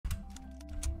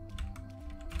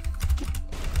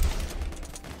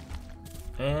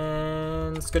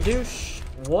And skadoosh.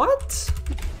 What?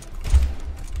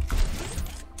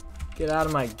 Get out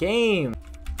of my game.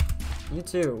 You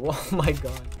too. Oh my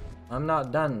god. I'm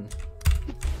not done.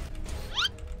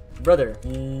 Brother.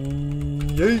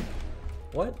 Yeet.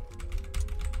 What?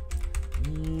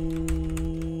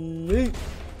 Yeet.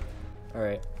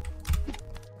 Alright.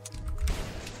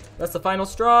 That's the final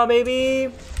straw,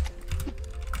 baby!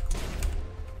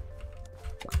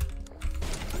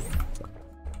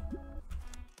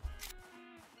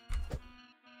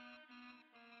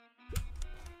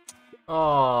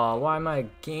 Oh, why my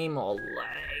game all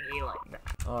laggy like that?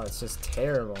 Oh, it's just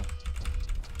terrible.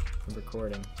 I'm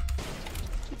recording.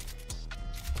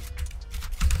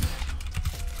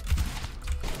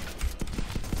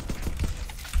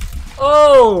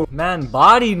 Oh! Man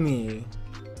bodied me!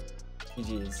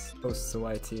 GG's. Post to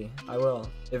YT. I will.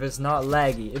 If it's not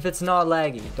laggy. If it's not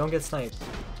laggy. Don't get sniped.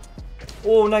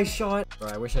 Oh, nice shot! Bro,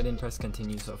 I wish I didn't press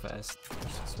continue so fast.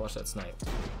 Just watch that snipe.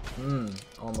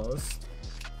 Almost.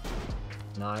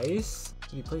 Nice.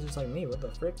 He plays just like me. What the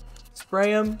frick?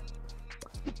 Spray him.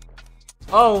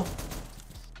 Oh!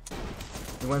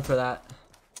 We went for that.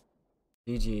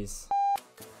 GG's.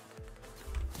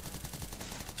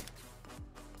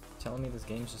 Telling me this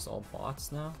game's just all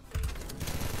bots now?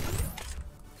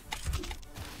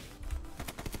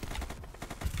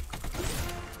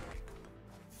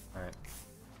 Alright.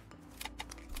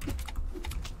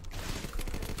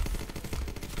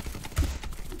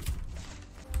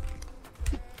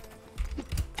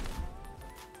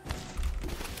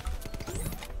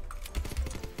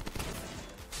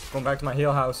 Going back to my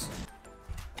heal house.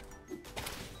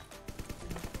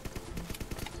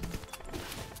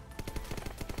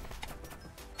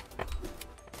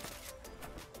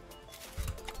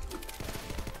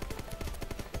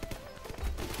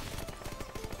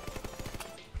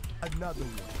 Another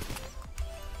one.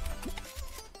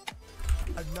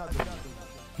 Another one.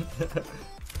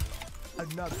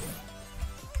 Another one.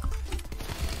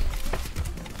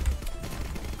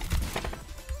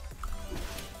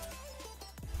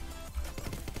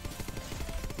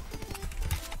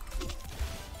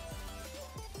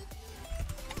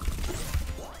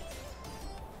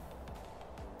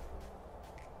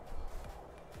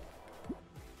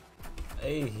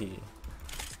 Hey.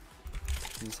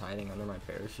 He's hiding under my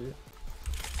parachute.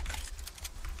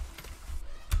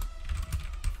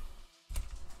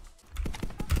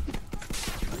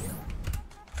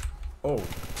 Oh.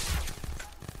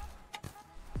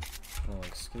 Oh,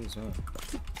 excuse me.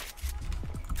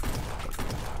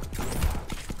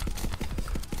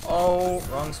 Oh,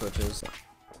 wrong switches.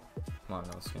 Come on,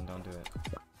 no skin, don't do it.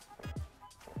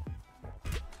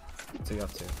 What's he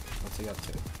up to? What's he up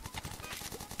to?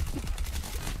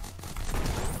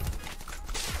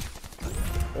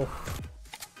 Oh.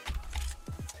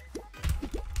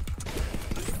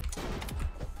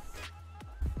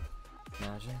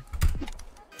 Imagine.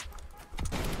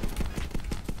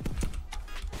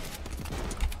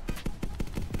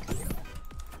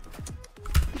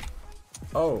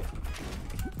 Oh.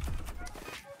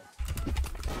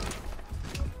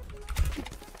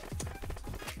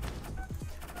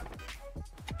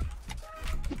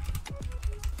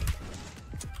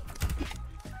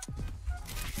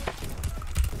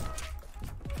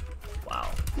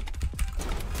 Wow.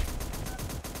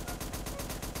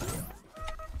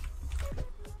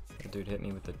 The dude hit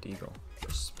me with the deagle.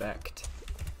 Respect.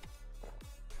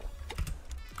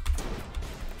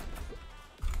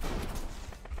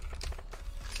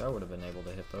 So I would have been able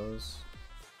to hit those.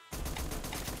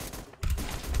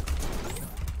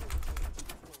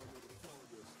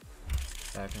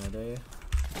 Back in the day.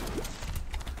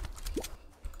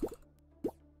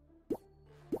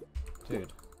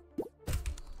 Dude.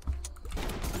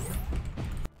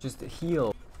 Just a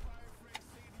heal.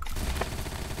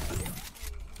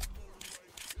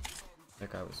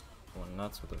 That guy was going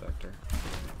nuts with the vector.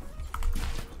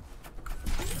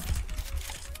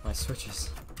 My switches.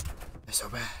 They're so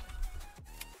bad.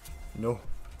 No.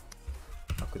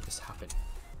 How could this happen?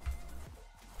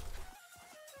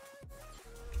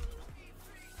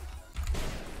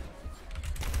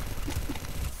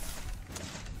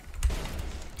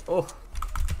 Oh.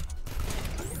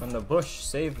 When the bush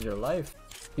saved your life.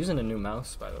 Using a new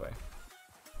mouse, by the way.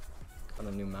 Got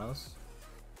a new mouse.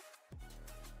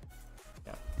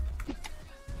 Yeah.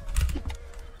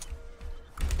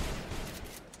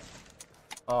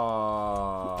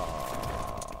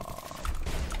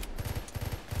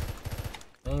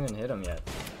 Didn't even hit him yet.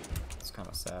 It's kind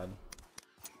of sad.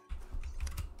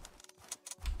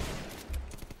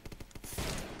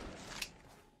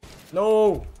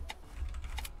 No!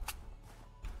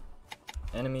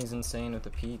 Enemy's insane with the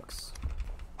peaks.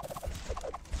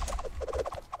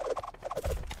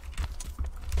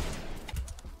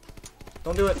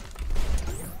 Don't do it.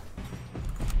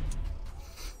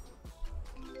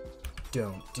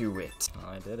 Don't do it. Oh,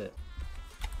 I did it.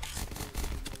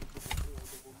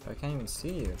 I can't even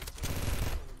see you.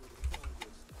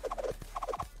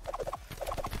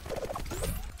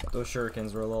 Those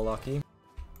shurikens were a little lucky.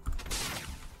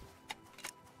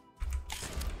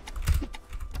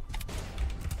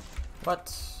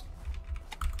 What?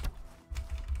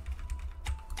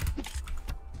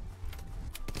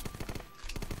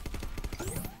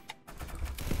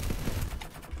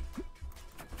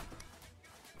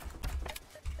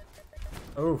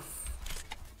 Oof.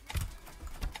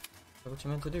 That's what you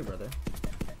meant to do, brother.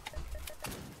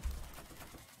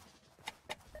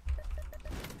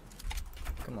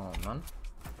 Come on, man.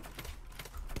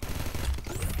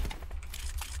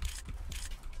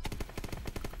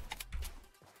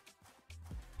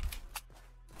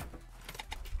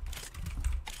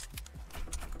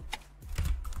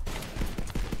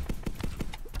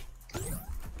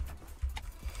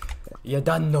 You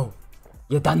done know.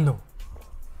 You done know.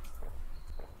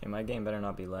 Okay, my game better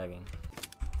not be lagging.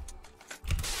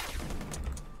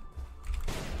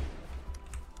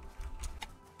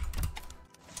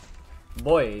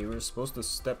 Boy, we're supposed to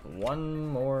step one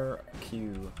more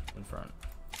queue in front.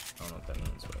 I don't know what that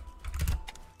means, but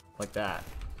like that.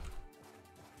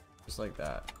 Just like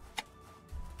that.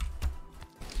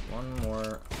 One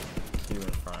more queue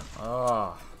in front.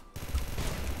 Ah. Oh.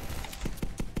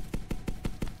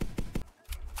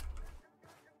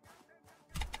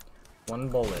 One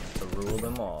bullet to rule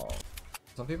them all.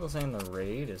 Some people saying the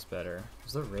raid is better.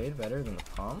 Is the raid better than the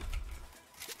pump?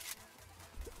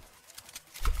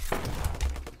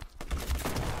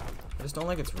 I just don't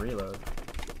like its reload.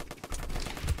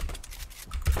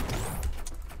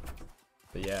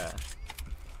 But yeah.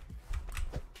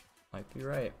 Might be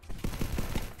right.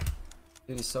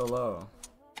 Dude, he's so low.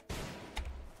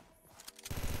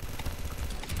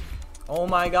 Oh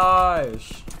my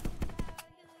gosh!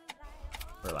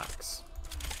 Relax.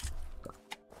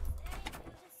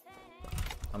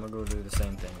 I'm gonna go do the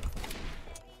same thing,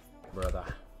 brother.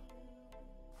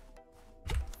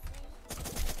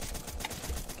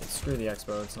 Okay, screw the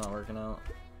expo, it's not working out.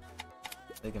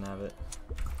 They can have it.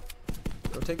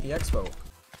 Go take the expo.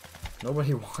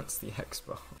 Nobody wants the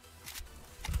expo.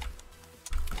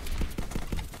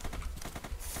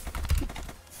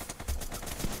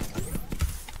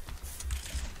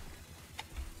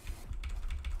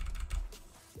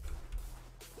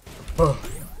 Oh.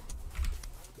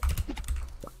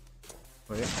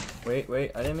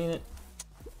 Wait, I didn't mean it.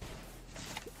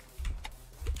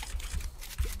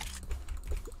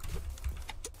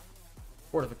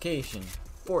 Fortification,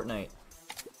 Fortnite.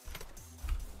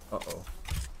 Uh-oh.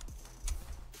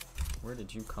 Where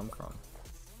did you come from?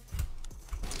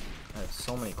 I have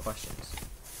so many questions.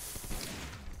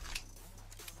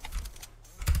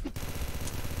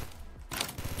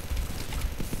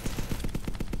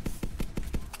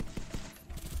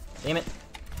 Damn it.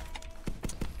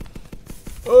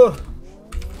 Oh!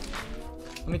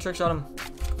 Let me trick shot him.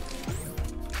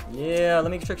 Yeah,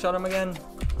 let me trick shot him again.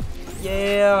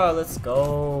 Yeah, let's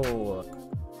go.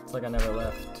 It's like I never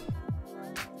left.